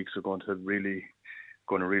couple of weeks are going to really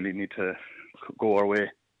need to go our way.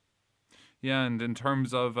 Yeah, and in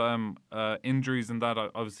terms of injuries and that,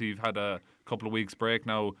 obviously you've had a couple of weeks break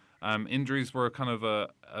now. Injuries were kind of a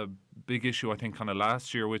big issue, I think, kind of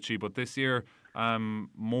last year, Witchy, but this year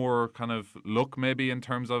more kind of luck maybe in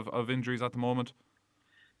terms of injuries at the moment.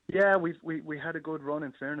 Yeah, we had a good run.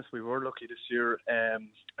 In fairness, we were lucky this year.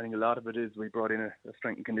 I think a lot of it is we brought in a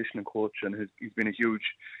strength and conditioning coach, and he's been a huge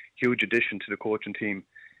addition to the coaching team.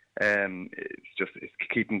 It's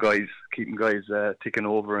keeping guys ticking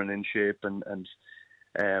over and in shape, and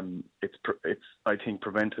it's I think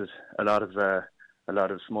prevented a lot of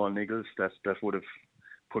small niggles that would have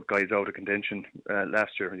put guys out of contention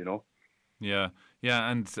last year. You know. Yeah,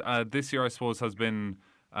 and this year I suppose has been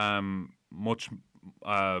much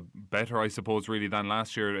better, I suppose, really than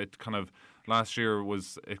last year. Last year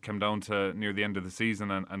it came down to near the end of the season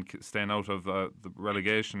and staying out of the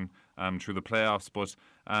relegation through the playoffs, but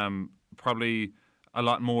probably a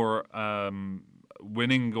lot more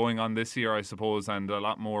winning going on this year, I suppose, and a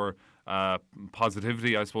lot more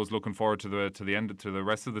positivity, I suppose, looking forward to the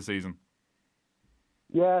rest of the season.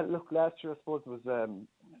 Yeah, look, last year I suppose it was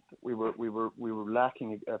we were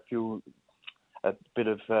lacking a bit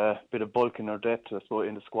of bulk in our depth, I suppose,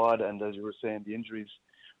 in the squad, and as you were saying, the injuries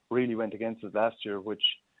really went against us last year, which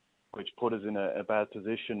put us in a bad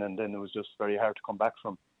position, and then it was just very hard to come back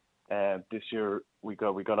from. This year we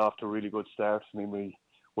got off to a really good start. I mean, we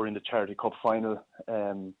were in the Charity Cup final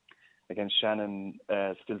against Shannon,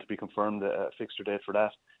 still to be confirmed, a fixture date for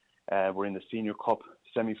that. We're in the Senior Cup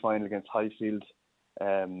semi-final against Highfield,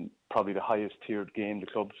 probably the highest tiered game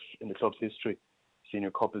in the club's history.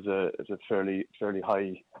 Senior Cup is a fairly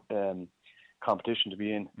high competition to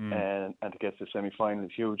be in, and to get to the semi-final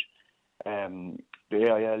is huge. The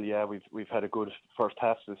AIL, yeah, we've had a good first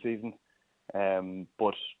half of the season,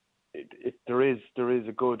 but there is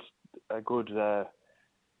a good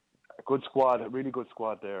squad, a really good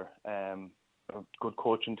squad there. A good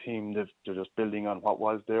coaching team. They're just building on what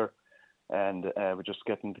was there, and we're just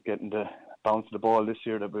getting the bounce of the ball this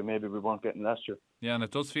year that we weren't getting last year. Yeah, and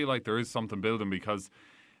it does feel like there is something building because,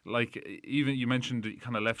 like, even you mentioned you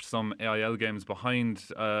kind of left some AIL games behind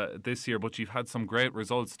this year, but you've had some great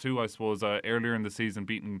results too, I suppose, earlier in the season,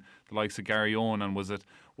 beating the likes of Garryowen, and was it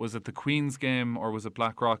the Queen's game or was it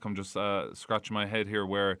Blackrock? I'm just scratching my head here,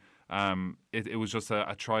 where it was just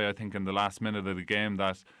a try, I think, in the last minute of the game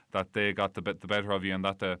that they got the better of you, and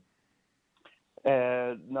that the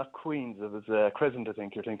not Queen's, it was Crescent, I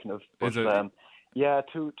think you're thinking of. But, is it? Yeah,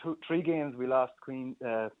 3 games we lost: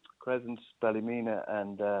 Crescent, Ballymena,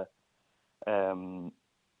 and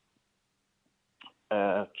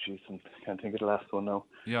I can't think of the last one now.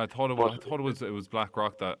 Yeah, I thought it was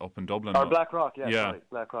Blackrock that up in Dublin. Or Blackrock, yeah. Yeah. Sorry.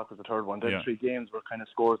 Blackrock was the third one. Then yeah. 3 games were kind of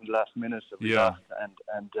scores in the last minute that we lost,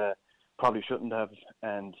 and probably shouldn't have,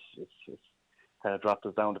 and it's kind of dropped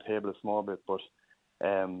us down the table a small bit, but.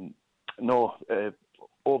 No,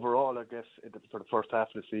 overall, I guess for the first half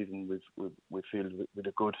of the season, we feel with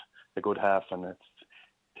a good half, and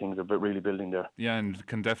things are really building there. Yeah, and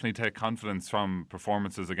can definitely take confidence from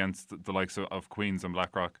performances against the likes of Queens and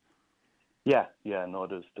Blackrock. Yeah, no,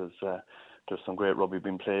 there's some great rugby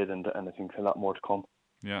being played, and I think a lot more to come.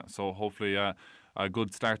 Yeah, so hopefully a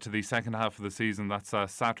good start to the second half of the season. That's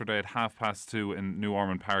Saturday at 2:30 in New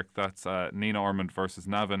Ormond Park. That's Nina Ormond versus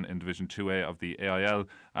Navan in Division 2A of the AIL.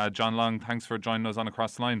 John Long, thanks for joining us on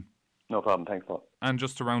Across the Line. No problem, thanks Paul. And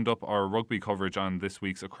just to round up our rugby coverage on this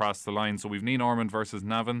week's Across the Line, so we've Nina Ormond versus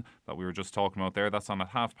Navan that we were just talking about there. That's on at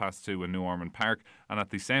 2:30 in New Ormond Park, and at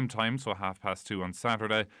the same time, so 2:30 on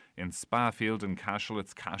Saturday in Spafield in Cashel,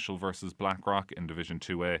 it's Cashel versus Blackrock in Division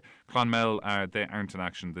 2A. Clonmel, they aren't in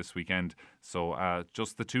action this weekend, so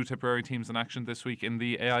just the 2 Tipperary teams in action this week in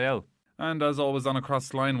the AIL. And as always on Across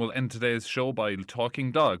the Line, we'll end today's show by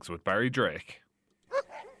talking dogs with Barry Drake.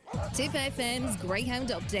 Tip FM's Greyhound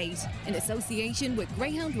Update in association with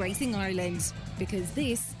Greyhound Racing Ireland, because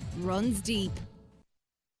this runs deep.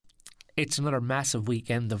 It's another massive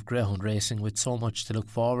weekend of greyhound racing with so much to look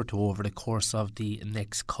forward to over the course of the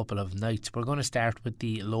next couple of nights. We're going to start with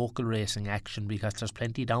the local racing action because there's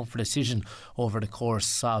plenty down for decision over the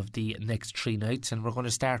course of the next 3 nights, and we're going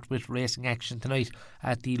to start with racing action tonight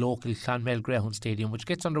at the local Clonmel Greyhound Stadium, which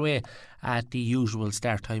gets underway at the usual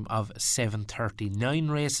start time of 7:30. 9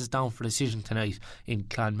 races down for decision tonight in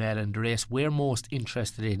Clonmel, and the race we're most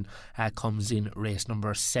interested in comes in race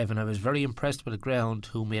number 7. I was very impressed with a greyhound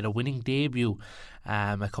who made a winning debut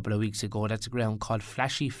a couple of weeks ago. That's a greyhound called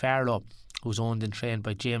Flashy Farlow, who's owned and trained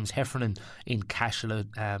by James Heffernan in Cashel.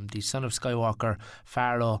 The son of Skywalker,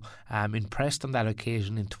 Farlow impressed on that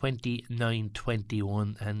occasion in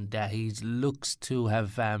 29-21, and he looks to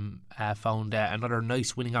have found another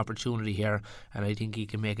nice winning opportunity here, and I think he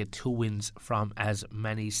can make it 2 wins from as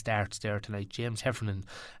many starts there tonight. James Heffernan,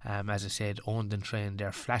 as I said, owned and trained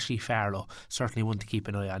there. Flashy Farlow, certainly one to keep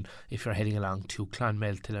an eye on if you're heading along to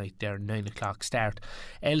Clonmel tonight, their 9 o'clock start.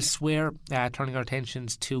 Elsewhere, turning our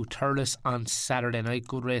attentions to Thurles on Saturday night.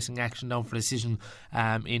 Good racing action down for decision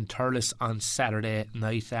in Thurles on Saturday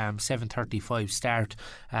night. 7:35 start.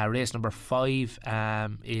 Race number 5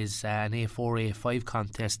 is an A4 A5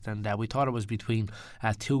 contest, and we thought it was between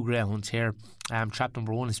 2 greyhounds here. Trap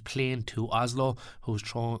number 1 is Plain to Oslo, who's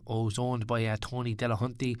owned by Tony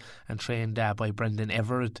Delahunty and trained by Brendan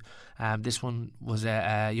Everett. This one was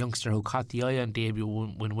a youngster who caught the eye on debut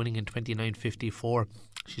when winning in 29.54.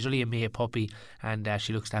 She's really a May puppy, and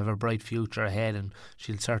she looks to have a bright future ahead, and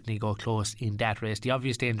she'll certainly go close in that race. The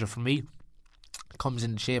obvious danger for me comes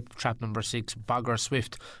in the shape of trap number 6, Bogger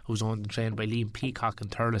Swift, who's owned and trained by Liam Peacock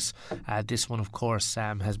and Thurles. This one, of course,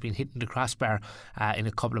 has been hitting the crossbar in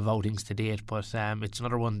a couple of outings to date, but it's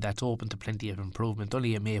another one that's open to plenty of improvement.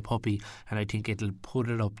 Only a May puppy, and I think it'll put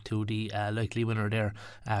it up to the likely winner there,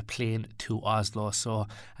 Plain to Oslo. So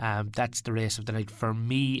that's the race of the night for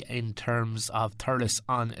me in terms of Thurles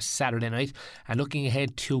on Saturday night. And looking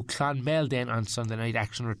ahead to Clonmel then on Sunday night,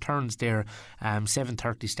 action returns there.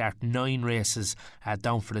 7:30 start, 9 races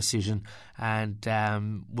down for decision, and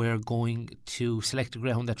we're going to select a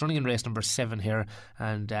greyhound that's running in race number 7 here,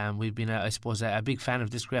 and we've been I suppose a big fan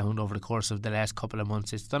of this greyhound over the course of the last couple of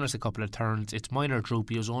months. It's done us a couple of turns. It's Minor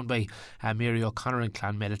Droopy. It was owned by Mary O'Connor in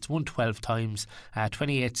Clonmel. It's won 12 times,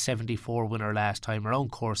 28.74 winner last time,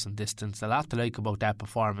 around course and distance. A lot to like about that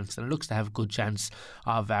performance, and it looks to have a good chance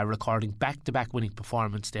of recording back-to-back winning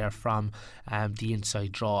performance there from the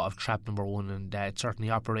inside draw of trap number 1, and it certainly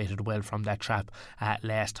operated well from that trap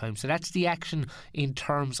last time. So that's the action in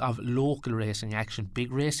terms of local racing action.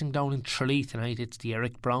 Big racing down in Tralee tonight. It's the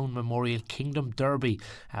Eric Brown Memorial Kingdom Derby,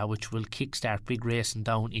 which will kickstart big racing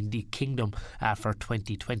down in the Kingdom for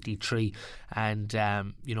 2023. And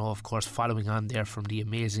of course, following on there from the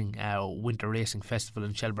amazing Winter Racing Festival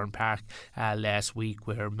in Shelbourne Park last week,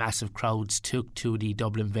 where massive crowds took to the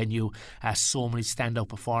Dublin venue. So many standout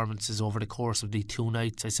performances over the course of the 2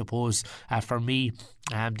 nights. I suppose for me,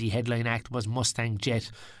 the headline act was Mustang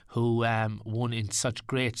Jet, who won in such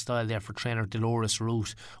great style there for trainer Dolores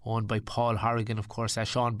Root, owned by Paul Horrigan. Of course,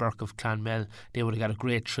 Sean Burke of Clonmel, they would have got a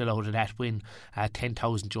great thrill out of that win.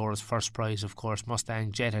 €10,000 first prize, of course.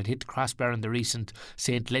 Mustang Jet had hit the crossbar in the recent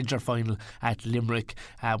St. Ledger final at Limerick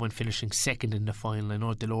when finishing second in the final. I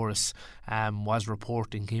know Dolores was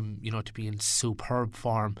reporting him to be in superb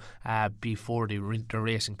form before the Winter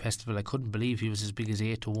Racing Festival. I couldn't believe he was as big as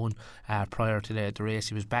 8-1 prior to the race.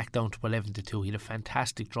 He was back down to 11-2. He had a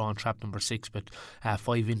fantastic draw on trap number 6, but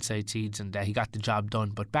 5 inside seeds, and he got the job done.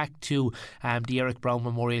 But back to the Eric Brown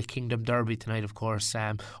Memorial Kingdom Derby tonight, of course.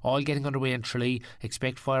 All getting underway in Tralee.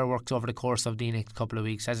 Expect fireworks over the course of the next couple of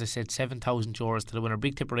weeks. As I said, €7,000 to the winner.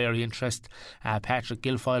 Big Tipperary interest. Patrick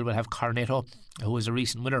Guilfoyle will have Cornetto, who was a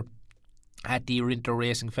recent winner at the Winter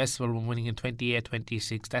Racing Festival when winning in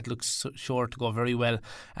 28-26. That looks sure to go very well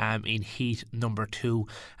in heat number 2.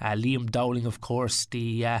 Liam Dowling, of course,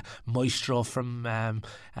 the maestro from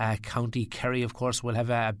County Kerry, of course, will have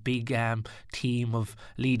a big team of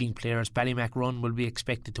leading players. Ballymac Run will be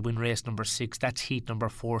expected to win race number 6. That's heat number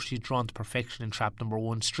 4. She's drawn to perfection in trap number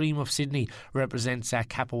 1. Stream of Sydney represents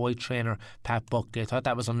Kappa White trainer Pat Buckley. I thought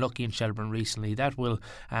that was unlucky in Shelbourne recently. That will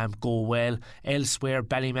go well. Elsewhere,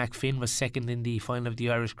 Ballymac Finn was second in the final of the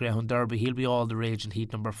Irish Greyhound Derby. He'll be all the rage in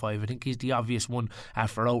heat number 5. I think he's the obvious one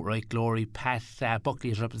for outright glory. Pat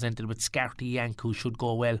Buckley is represented with Scarty Yank, who should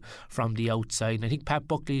go well from the outside. And I think Pat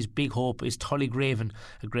Buckley's big hope is Tullygraven,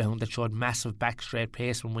 a greyhound that showed massive back straight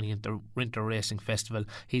pace when winning at the Winter Racing Festival.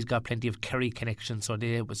 He's got plenty of Kerry connections, so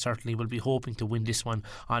they certainly will be hoping to win this one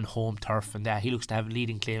on home turf, and he looks to have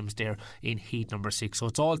leading claims there in heat number 6. So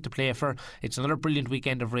it's all to play for. It's another brilliant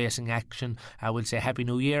weekend of racing action. I will say Happy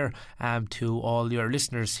New Year to all your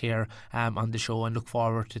listeners here on the show, and look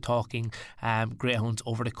forward to talking greyhounds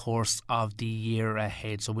over the course of the year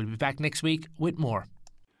ahead. So we'll be back next week with more.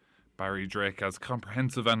 Barry Drake, as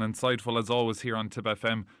comprehensive and insightful as always here on Tip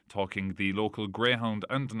FM, talking the local greyhound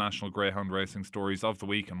and national greyhound racing stories of the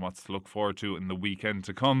week and what's to look forward to in the weekend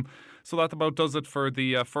to come. So that about does it for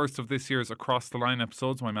the first of this year's Across the Line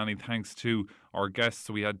episodes. My many thanks to our guests.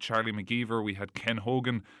 We had Charlie McGeever, we had Ken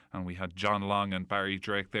Hogan, and we had John Long and Barry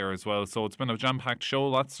Drake there as well. So it's been a jam-packed show.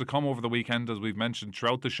 Lots to come over the weekend, as we've mentioned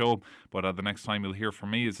throughout the show. But the next time you'll hear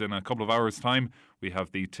from me is in a couple of hours' time. We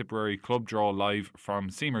have the Tipperary Club Draw live from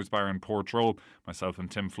Seamers Bar in Portroe. Myself and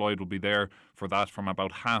Tim Floyd will be there for that from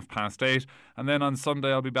about 8:30. And then on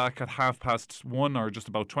Sunday I'll be back at 1:30 or just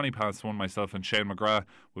about 1:20. Myself and Shane McGrath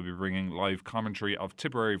will be bringing live commentary of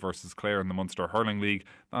Tipperary versus Clare in the Munster Hurling League.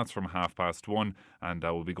 That's from 1:30, and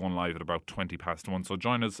we'll be going live at about 1:20. So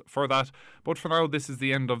join us for that. But for now, this is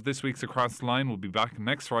the end of this week's Across the Line. We'll be back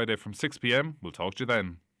next Friday from 6 p.m. We'll talk to you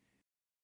then.